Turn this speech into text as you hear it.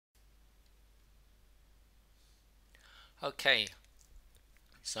Okay,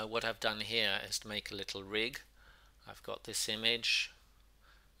 so what I've done here is to make a little rig. I've got this image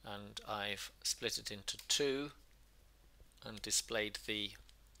and I've split it into two and displayed the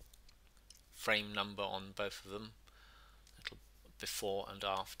frame number on both of them, little before and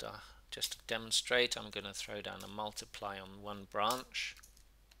after. Just to demonstrate, I'm going to throw down a multiply on one branch,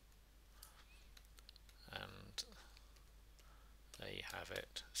 and there you have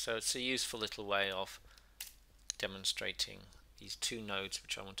it. So it's a useful little way of demonstrating these two nodes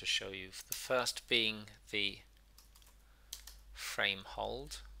which I want to show you. The first being the frame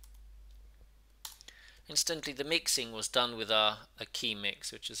hold. Incidentally, the mixing was done with a key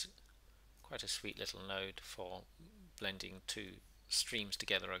mix, which is quite a sweet little node for blending two streams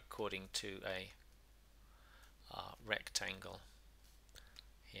together according to a rectangle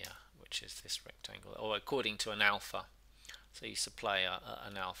here, which is this rectangle, or according to an alpha. So you supply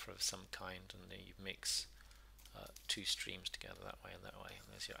an alpha of some kind, and then you mix two streams together that way and that way, and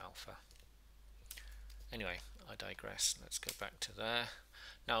there's your alpha. Anyway, I digress. Let's go back to there.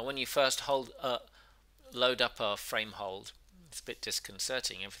 Now, when you first load up a frame hold, it's a bit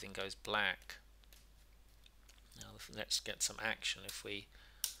disconcerting. Everything goes black. Now let's get some action. If we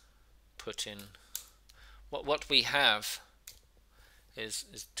put in what we have is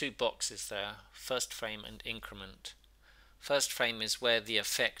two boxes there: first frame and increment. First frame is where the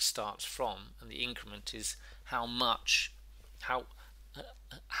effect starts from, and the increment is how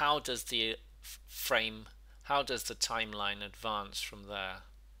does the frame, how does the timeline advance from there.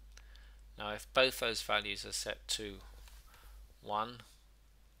 Now if both those values are set to 1,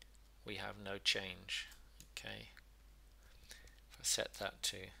 we have no change. Okay, if I set that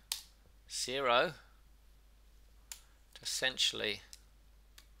to 0, it essentially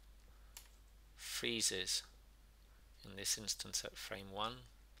freezes in this instance at frame 1.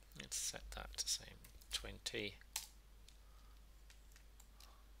 Let's set that to say 20.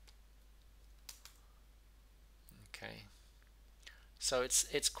 Okay, so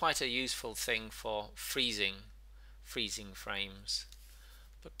it's quite a useful thing for freezing frames,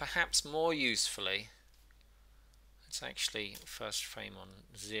 but perhaps more usefully, it's actually first frame on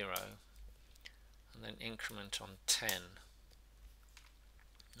 0 and then increment on 10.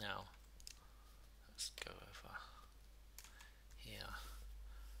 Now let's go over here.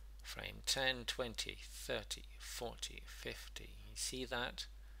 Frame 10, 20, 30, 40, 50. You see that?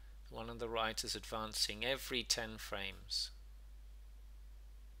 One on the right is advancing every 10 frames.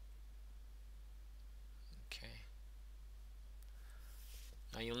 Okay.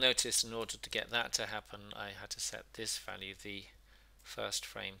 Now you'll notice in order to get that to happen, I had to set this value, the first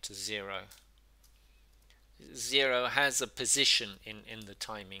frame, to 0. 0 has a position in the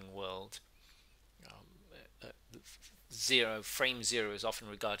timing world. Frame 0 is often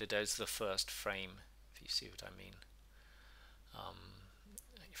regarded as the first frame, if you see what I mean.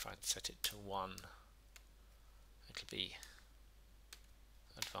 If I set it to 1, it'll be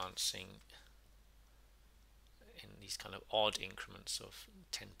advancing in these kind of odd increments of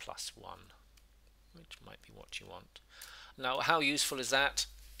 10 plus 1, which might be what you want. Now, how useful is that?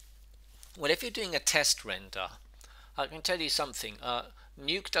 Well, if you're doing a test render, I can tell you something.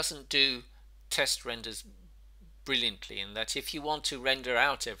 Nuke doesn't do test renders brilliantly, in that if you want to render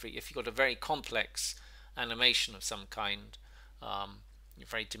out if you've got a very complex animation of some kind, you're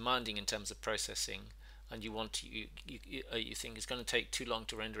very demanding in terms of processing, and you want to, you think it's going to take too long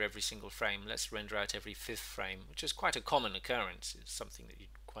to render every single frame, let's render out every 5th frame, which is quite a common occurrence. It's something that you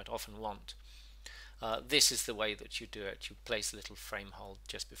quite often want. This is the way that you do it. You place a little frame hold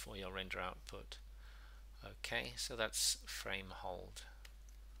just before your render output. Okay, so that's frame hold.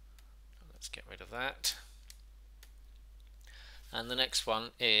 Let's get rid of that. And the next one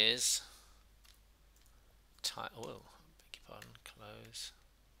is time. Oh, beg your pardon. Close.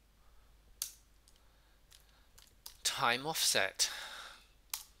 Time offset.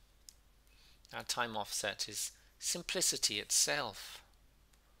 Now, time offset is simplicity itself.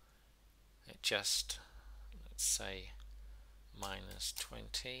 It just, let's say, minus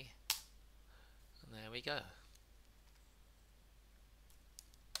 20, and there we go.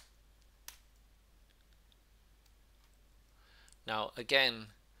 Now again,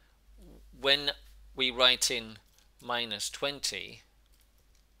 when we write in minus 20,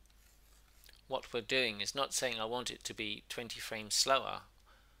 what we're doing is not saying I want it to be 20 frames slower.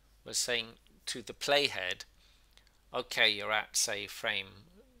 We're saying to the playhead, okay, you're at, say, frame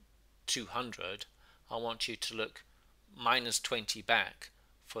 200, I want you to look minus 20 back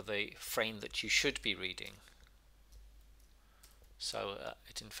for the frame that you should be reading. So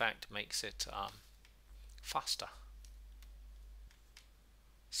it in fact makes it faster.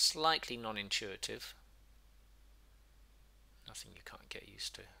 Slightly non-intuitive, nothing you can't get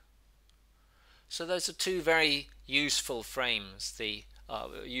used to. So those are two very useful frames, the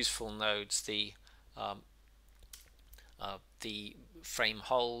useful nodes, the frame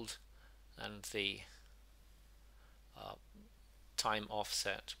hold and the time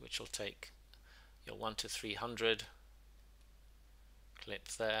offset, which will take your 1 to 300, clip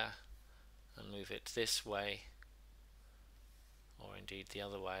there, and move it this way, or indeed the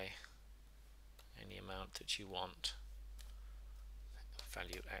other way, any amount that you want,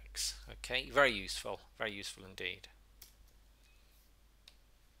 value X. Okay, very useful indeed.